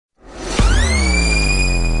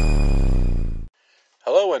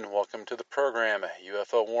Hello and welcome to the program,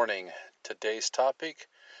 UFO Warning. Today's topic,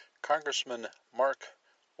 Congressman Mark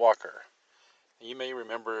Walker. You may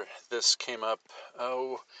remember this came up,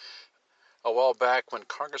 a while back when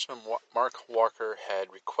Congressman Mark Walker had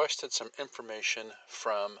requested some information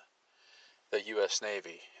from the U.S.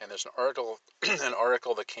 Navy. And there's an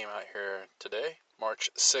article that came out here today, March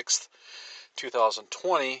 6th,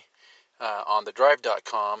 2020, on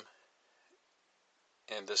thedrive.com.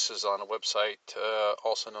 And this is on a website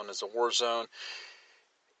also known as the War Zone.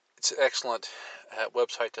 It's an excellent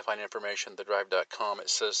website to find information, thedrive.com. It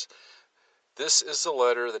says, this is the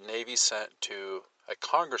letter the Navy sent to a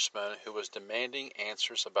congressman who was demanding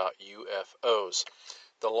answers about UFOs.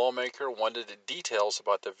 The lawmaker wanted details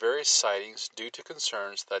about the various sightings due to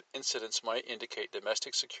concerns that incidents might indicate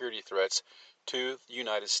domestic security threats to the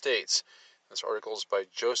United States. This article is by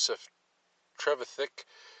Joseph Trevithick,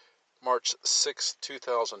 March 6,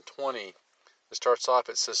 2020. It starts off,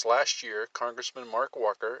 it says, last year, Congressman Mark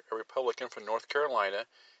Walker, a Republican from North Carolina,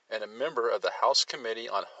 and a member of the House Committee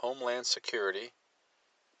on Homeland Security.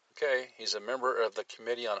 Okay, he's a member of the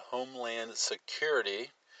Committee on Homeland Security,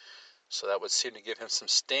 so that would seem to give him some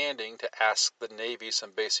standing to ask the Navy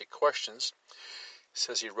some basic questions. It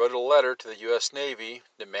says he wrote a letter to the U.S. Navy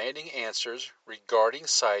demanding answers regarding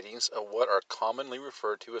sightings of what are commonly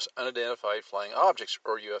referred to as unidentified flying objects,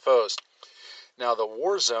 or UFOs. Now, the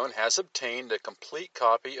War Zone has obtained a complete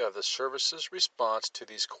copy of the service's response to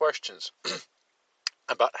these questions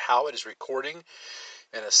about how it is recording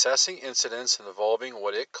and assessing incidents involving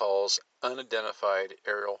what it calls unidentified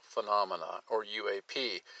aerial phenomena, or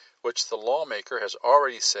UAP, which the lawmaker has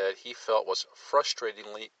already said he felt was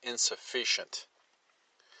frustratingly insufficient.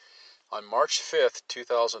 On March 5,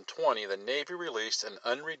 2020, the Navy released an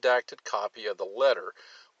unredacted copy of the letter,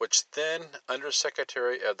 which then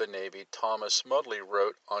Undersecretary of the Navy Thomas Modly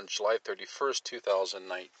wrote on July 31,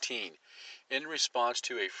 2019, in response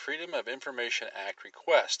to a Freedom of Information Act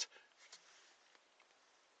request.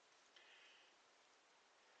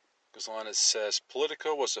 Goes on, it says,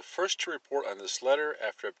 Politico was the first to report on this letter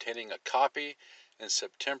after obtaining a copy in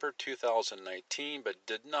September 2019, but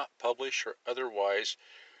did not publish or otherwise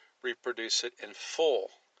reproduce it in full.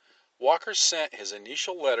 Walker sent his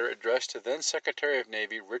initial letter addressed to then Secretary of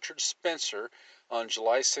Navy Richard Spencer on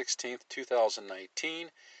July 16, 2019,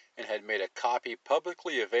 and had made a copy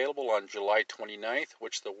publicly available on July 29th,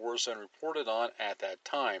 which the War Zone reported on at that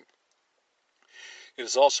time. It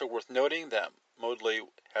is also worth noting that Modly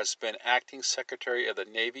has been acting Secretary of the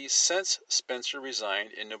Navy since Spencer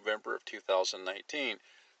resigned in November of 2019.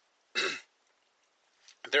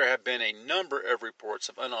 There have been a number of reports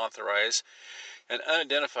of unauthorized and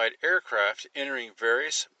unidentified aircraft entering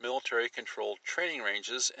various military-controlled training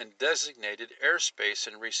ranges and designated airspace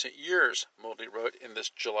in recent years, Modly wrote in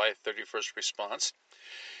this July 31st response.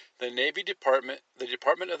 The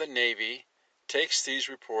Department of the Navy takes these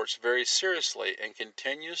reports very seriously and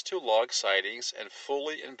continues to log sightings and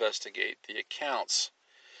fully investigate the accounts.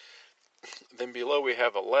 Then below we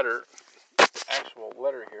have a letter, actual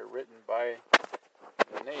letter here written by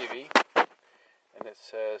the Navy, and it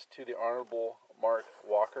says, to the Honorable Mark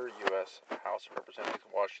Walker, U.S. House of Representatives,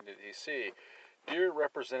 Washington, D.C. Dear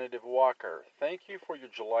Representative Walker, thank you for your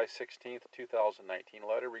July 16, 2019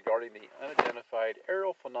 letter regarding the unidentified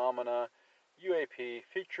aerial phenomena UAP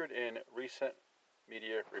featured in recent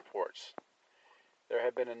media reports. There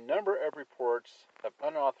have been a number of reports of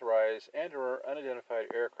unauthorized and or unidentified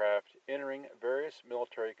aircraft entering various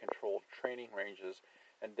military-controlled training ranges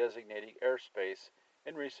and designating airspace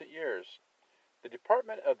in recent years. The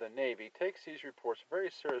Department of the Navy takes these reports very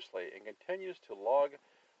seriously and continues to log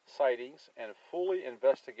sightings and fully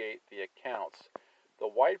investigate the accounts. The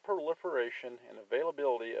wide proliferation and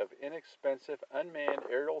availability of inexpensive unmanned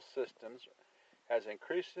aerial systems has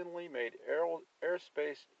increasingly made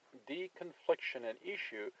airspace deconfliction an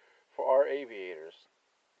issue for our aviators.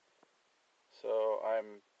 So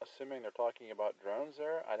I'm assuming they're talking about drones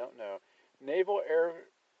there. I don't know. Naval air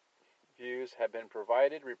views have been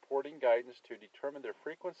provided reporting guidance to determine the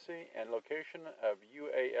frequency and location of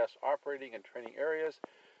UAS operating and training areas.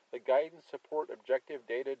 The guidance support objective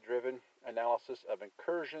data-driven analysis of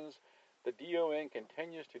incursions. The DON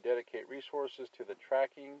continues to dedicate resources to the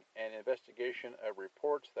tracking and investigation of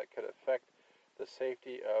reports that could affect the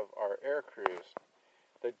safety of our air crews.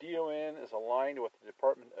 The DON is aligned with the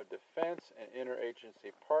Department of Defense and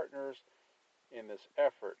interagency partners in this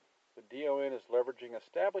effort. The DON is leveraging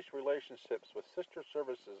established relationships with sister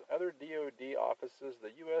services, other DoD offices,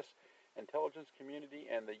 the U.S. intelligence community,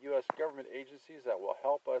 and the U.S. government agencies that will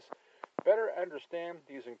help us better understand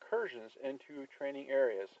these incursions into training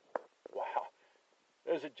areas. Wow.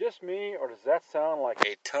 Is it just me, or does that sound like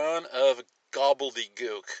a ton of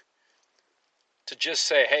gobbledygook? To just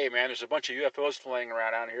say, hey man, there's a bunch of UFOs flying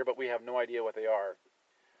around out here, but we have no idea what they are.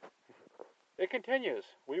 It continues.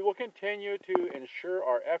 We will continue to ensure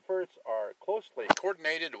our efforts are closely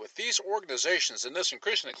coordinated with these organizations in this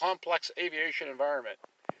increasingly complex aviation environment.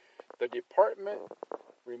 The Department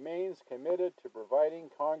remains committed to providing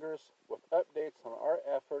Congress with updates on our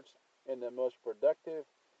efforts in the most productive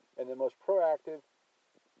and the most proactive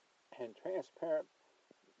and transparent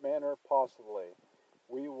manner possibly.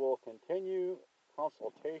 We will continue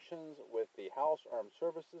consultations with the House Armed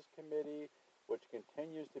Services Committee, which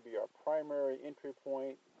continues to be our primary entry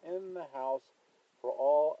point in the House for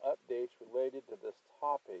all updates related to this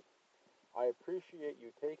topic. I appreciate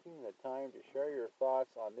you taking the time to share your thoughts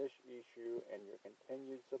on this issue and your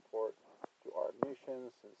continued support to our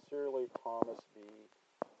mission. Sincerely, Thomas B.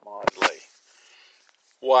 Maudsley.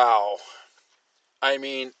 Wow. I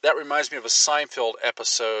mean, that reminds me of a Seinfeld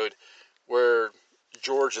episode where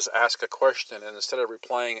George is asked a question, and instead of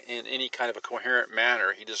replying in any kind of a coherent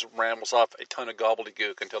manner, he just rambles off a ton of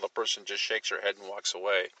gobbledygook until the person just shakes her head and walks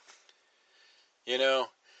away. You know,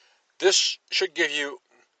 this should give you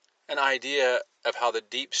an idea of how the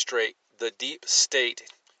deep state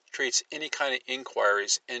treats any kind of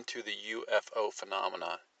inquiries into the UFO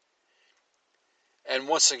phenomena. And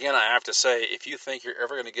once again, I have to say, if you think you're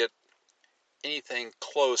ever going to get anything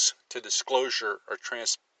close to disclosure or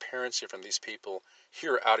transparency from these people,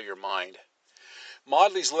 you're out of your mind.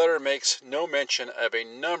 Maudsley's letter makes no mention of a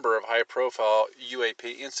number of high-profile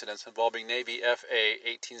UAP incidents involving Navy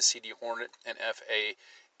FA-18CD Hornet and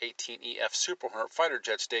FA-18EF Super Hornet fighter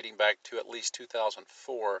jets dating back to at least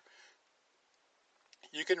 2004.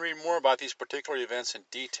 You can read more about these particular events in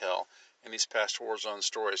detail in these past war zone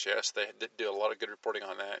stories. Yes, they did do a lot of good reporting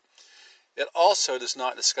on that. It also does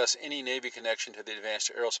not discuss any Navy connection to the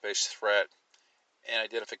Advanced Aerospace Threat and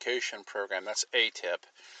Identification Program, that's ATIP,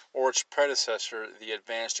 or its predecessor, the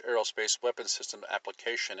Advanced Aerospace Weapons System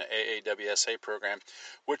Application, AAWSA program,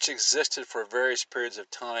 which existed for various periods of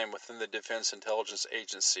time within the Defense Intelligence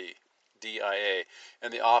Agency, DIA,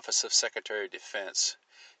 and the Office of Secretary of Defense.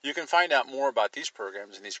 You can find out more about these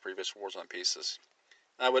programs in these previous War Zone pieces.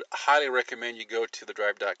 I would highly recommend you go to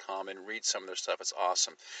thedrive.com and read some of their stuff. It's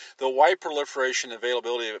awesome. The wide proliferation and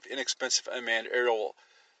availability of inexpensive unmanned aerial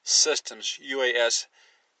systems, UAS,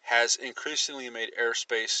 has increasingly made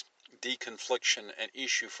airspace deconfliction an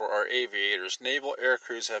issue for our aviators. Naval air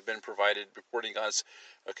crews have been provided reporting on us.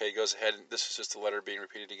 Okay, it goes ahead. This is just the letter being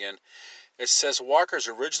repeated again. It says Walker's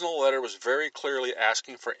original letter was very clearly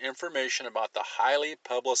asking for information about the highly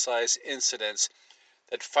publicized incidents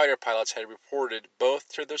that fighter pilots had reported both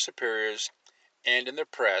to their superiors and in the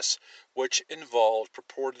press, which involved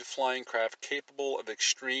purported flying craft capable of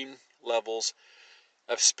extreme levels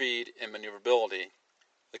of speed and maneuverability.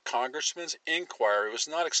 The congressman's inquiry was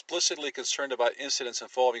not explicitly concerned about incidents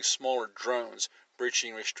involving smaller drones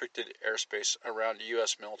breaching restricted airspace around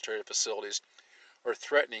U.S. military facilities or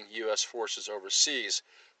threatening U.S. forces overseas,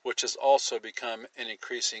 which has also become an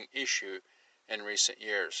increasing issue in recent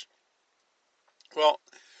years. Well,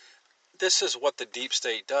 this is what the deep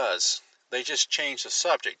state does. They just change the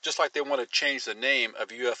subject, just like they want to change the name of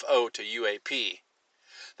UFO to UAP.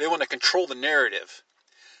 They want to control the narrative.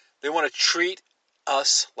 They want to treat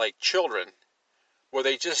us like children, where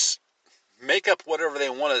they just make up whatever they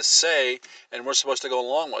want to say, and we're supposed to go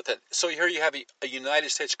along with it. So here you have a United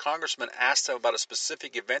States congressman asked them about a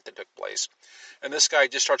specific event that took place, and this guy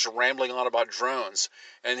just starts rambling on about drones,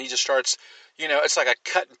 and he just starts, it's like a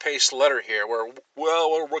cut and paste letter here, where,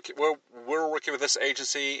 well, we're working with this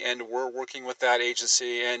agency, and we're working with that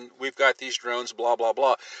agency, and we've got these drones, blah, blah,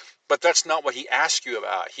 blah. But that's not what he asked you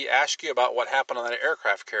about. He asked you about what happened on that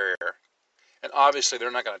aircraft carrier, and obviously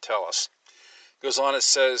they're not going to tell us. It goes on, it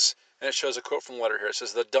says, and it shows a quote from the letter here. It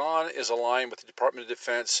says, the Dawn is aligned with the Department of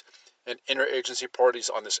Defense and interagency parties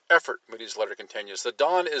on this effort, Moody's letter continues. The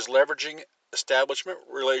Dawn is leveraging establishment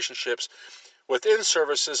relationships within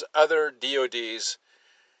services, other DODs,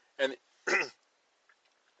 and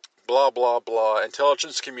blah, blah, blah,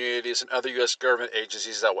 intelligence communities and other U.S. government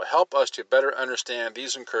agencies that will help us to better understand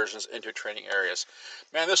these incursions into training areas.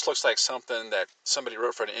 Man, this looks like something that somebody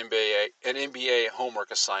wrote for an MBA homework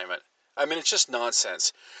assignment. I mean, it's just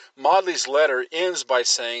nonsense. Maudsley's letter ends by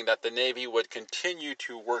saying that the Navy would continue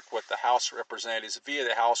to work with the House Representatives via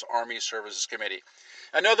the House Army Services Committee.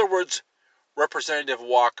 In other words, Representative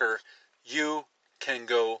Walker, you can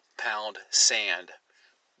go pound sand.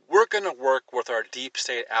 We're going to work with our deep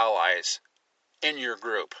state allies in your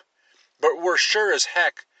group, but we're sure as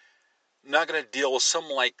heck not going to deal with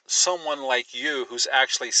someone like you who's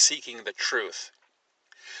actually seeking the truth.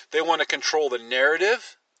 They want to control the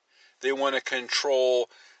narrative. They want to control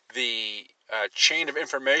the chain of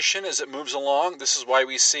information as it moves along. This is why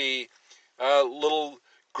we see little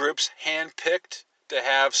groups handpicked to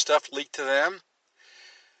have stuff leaked to them.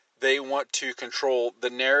 They want to control the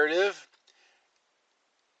narrative.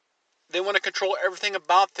 They want to control everything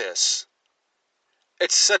about this.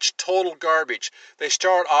 It's such total garbage. They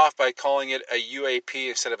start off by calling it a UAP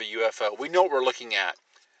instead of a UFO. We know what we're looking at.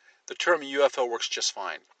 The term UFO works just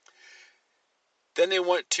fine. Then they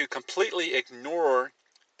want to completely ignore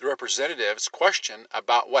the representative's question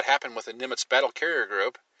about what happened with the Nimitz Battle Carrier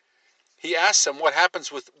Group. He asks them what happened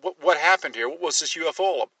here. What was this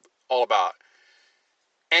UFO all about?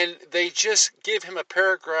 And they just give him a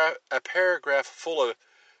paragraph full of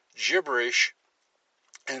gibberish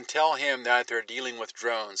and tell him that they're dealing with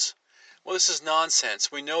drones. Well, this is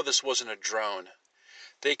nonsense. We know this wasn't a drone.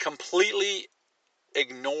 They completely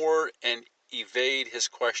ignore and evade his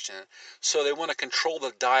question. So they want to control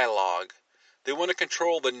the dialogue. They want to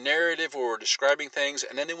control the narrative where we're describing things,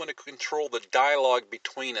 and then they want to control the dialogue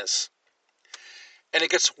between us. And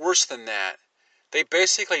it gets worse than that. They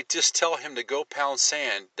basically just tell him to go pound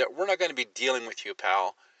sand, that we're not going to be dealing with you,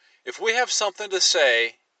 pal. If we have something to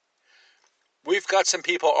say, we've got some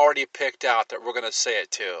people already picked out that we're going to say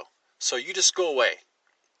it to. So you just go away.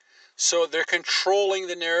 So they're controlling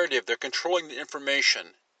the narrative. They're controlling the information.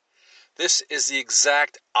 This is the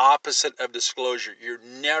exact opposite of disclosure. You're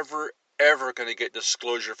never, ever going to get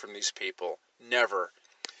disclosure from these people. Never.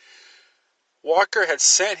 Walker had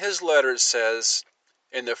sent his letter, it says,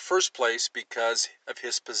 in the first place because of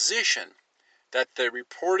his position that the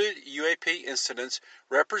reported UAP incidents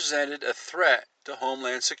represented a threat to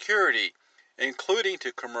Homeland Security, including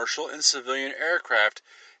to commercial and civilian aircraft,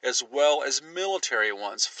 as well as military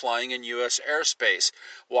ones flying in U.S. airspace.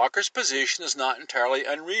 Walker's position is not entirely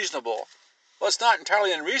unreasonable. Well, it's not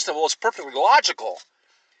entirely unreasonable. It's perfectly logical.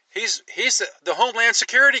 He's the Homeland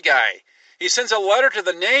Security guy. He sends a letter to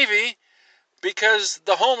the Navy because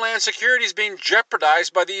the Homeland Security is being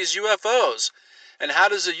jeopardized by these UFOs. And how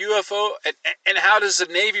does the UFO and how does the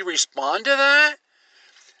Navy respond to that?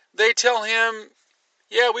 They tell him,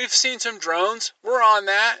 yeah, we've seen some drones. We're on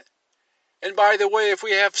that. And by the way, if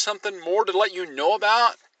we have something more to let you know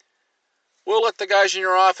about, we'll let the guys in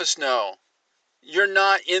your office know. You're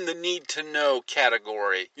not in the need to know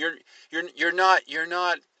category. You're not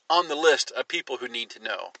on the list of people who need to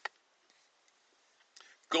know.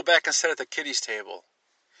 Go back and sit at the kiddies' table.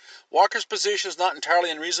 Walker's position is not entirely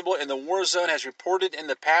unreasonable, and the war zone has reported in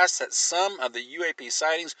the past that some of the UAP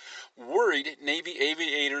sightings worried Navy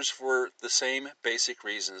aviators for the same basic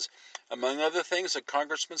reasons. Among other things, the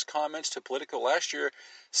congressman's comments to Politico last year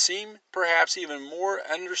seem perhaps even more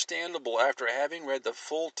understandable after having read the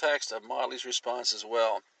full text of Motley's response as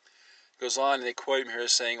well. Goes on, and they quote him here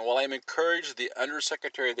as saying, "While I'm encouraged, the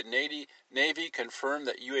Undersecretary of the Navy confirmed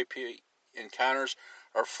that UAP encounters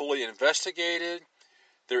are fully investigated.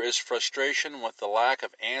 There is frustration with the lack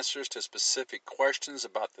of answers to specific questions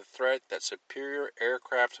about the threat that superior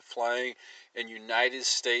aircraft flying in United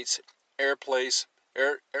States airspace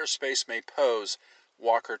may pose,"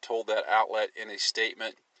 Walker told that outlet in a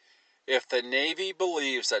statement. "If the Navy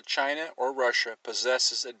believes that China or Russia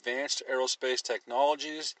possesses advanced aerospace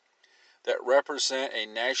technologies that represent a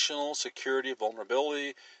national security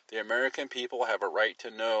vulnerability, the American people have a right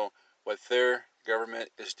to know what their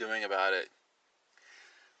government is doing about it."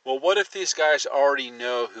 Well, what if these guys already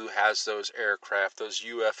know who has those aircraft, those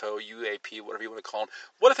UFO, UAP, whatever you want to call them?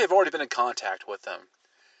 What if they've already been in contact with them?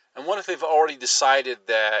 And what if they've already decided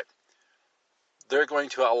that they're going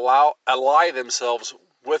to ally themselves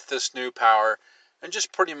with this new power and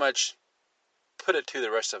just pretty much put it to the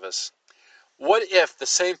rest of us? What if the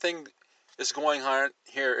same thing is going on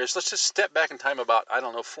here? Let's just step back in time about,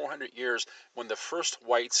 400 years when the first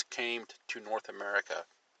whites came to North America.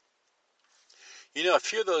 You know, a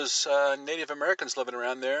few of those Native Americans living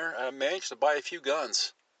around there managed to buy a few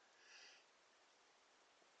guns.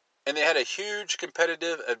 And they had a huge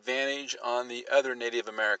competitive advantage on the other Native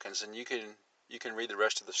Americans, and you can read the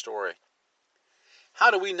rest of the story.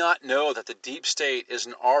 How do we not know that the deep state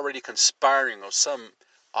isn't already conspiring with some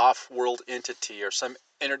off-world entity or some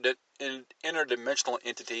interdimensional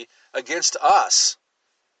entity against us?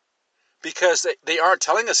 Because they aren't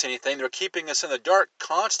telling us anything. They're keeping us in the dark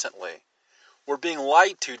constantly. We're being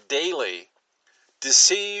lied to daily,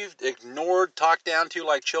 deceived, ignored, talked down to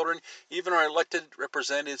like children. Even our elected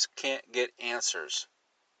representatives can't get answers.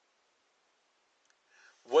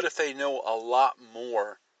 What if they know a lot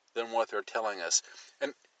more than what they're telling us?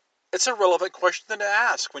 And it's a relevant question to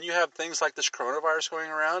ask. When you have things like this coronavirus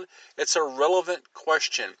going around, it's a relevant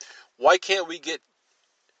question. Why can't we get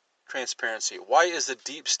transparency? Why is the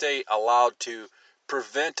deep state allowed to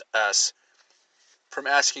prevent us from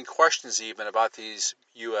asking questions even about these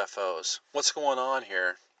UFOs? What's going on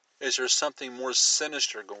here? Is there something more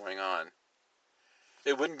sinister going on?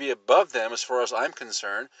 It wouldn't be above them as far as I'm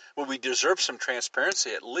concerned. Well, we deserve some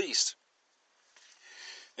transparency at least.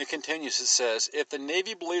 It continues, it says, if the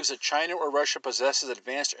Navy believes that China or Russia possesses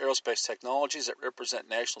advanced aerospace technologies that represent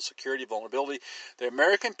national security vulnerability, the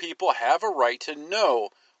American people have a right to know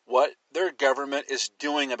what their government is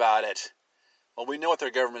doing about it. Well, we know what their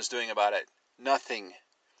government is doing about it. Nothing.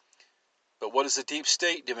 But what is the deep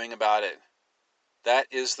state doing about it? That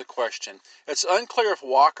is the question. It's unclear if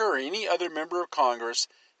Walker or any other member of Congress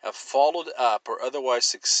have followed up or otherwise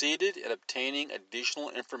succeeded in obtaining additional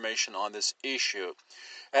information on this issue.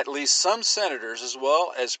 At least some senators, as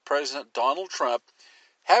well as President Donald Trump,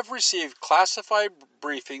 have received classified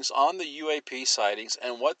briefings on the UAP sightings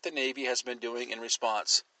and what the Navy has been doing in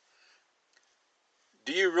response.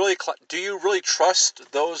 Do you really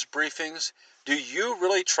trust those briefings? Do you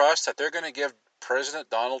really trust that they're going to give President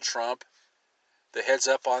Donald Trump the heads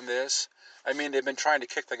up on this? I mean, they've been trying to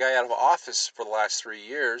kick the guy out of office for the last 3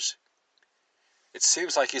 years. It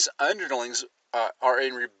seems like his underlings are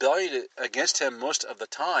in rebellion against him most of the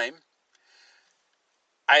time.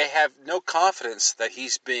 I have no confidence that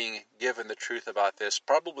he's being given the truth about this,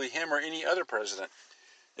 probably him or any other president.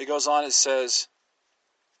 It goes on, it says,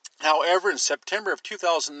 however, in September of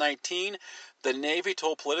 2019, the Navy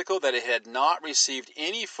told Politico that it had not received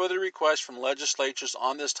any further requests from legislatures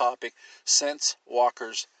on this topic since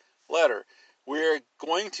Walker's letter. We're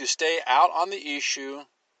going to stay out on the issue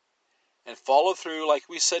and follow through like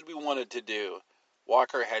we said we wanted to do,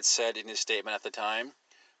 Walker had said in his statement at the time.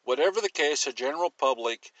 Whatever the case, the general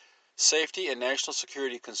public safety and national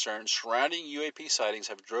security concerns surrounding UAP sightings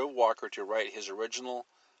have drove Walker to write his original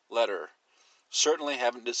letter. Certainly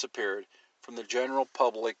haven't disappeared from the general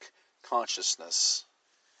public consciousness.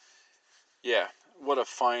 Yeah, what a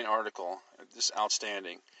fine article. Just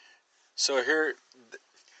outstanding. So here,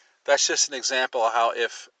 that's just an example of how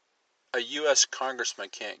if a U.S. congressman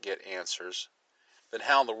can't get answers, then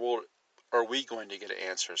how in the world are we going to get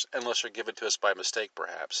answers, unless they're given to us by mistake,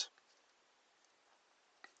 perhaps?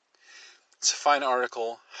 It's a fine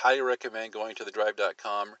article. Highly recommend going to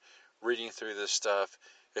thedrive.com, reading through this stuff.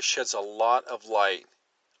 It sheds a lot of light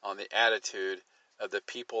on the attitude of the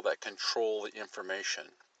people that control the information.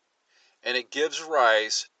 And it gives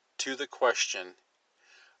rise to the question,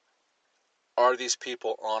 are these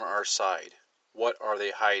people on our side? What are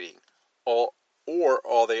they hiding?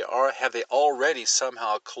 Have they already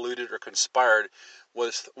somehow colluded or conspired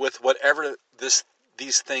with whatever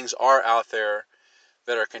these things are out there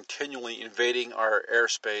that are continually invading our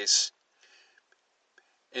airspace,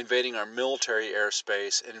 invading our military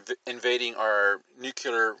airspace, invading our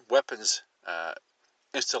nuclear weapons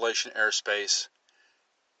installation airspace?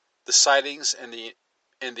 The sightings and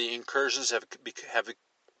the incursions have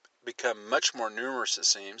become much more numerous, it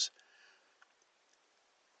seems.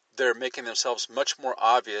 They're making themselves much more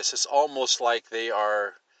obvious. It's almost like they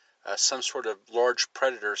are some sort of large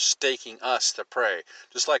predator staking us to prey.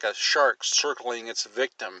 Just like a shark circling its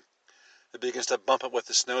victim. It begins to bump it with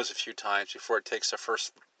its nose a few times before it takes the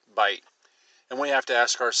first bite. And we have to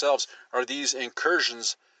ask ourselves, are these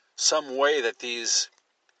incursions some way that these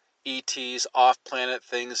ETs, off-planet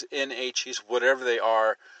things, NHEs, whatever they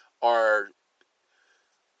are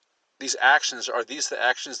these actions, are these the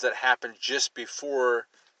actions that happen just before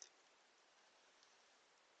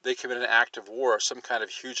they commit an act of war, some kind of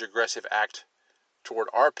huge aggressive act toward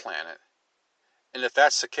our planet? And if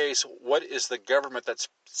that's the case, what is the government that's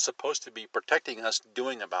supposed to be protecting us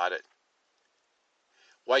doing about it?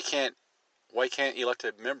 Why can't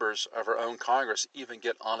elected members of our own Congress even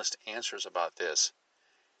get honest answers about this?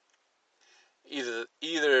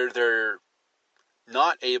 Either they're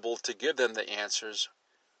not able to give them the answers,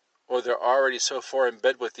 or they're already so far in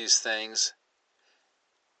bed with these things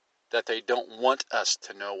that they don't want us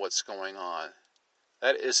to know what's going on.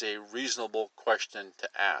 That is a reasonable question to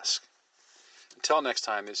ask. Until next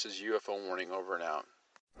time, this is UFO Warning, over and out.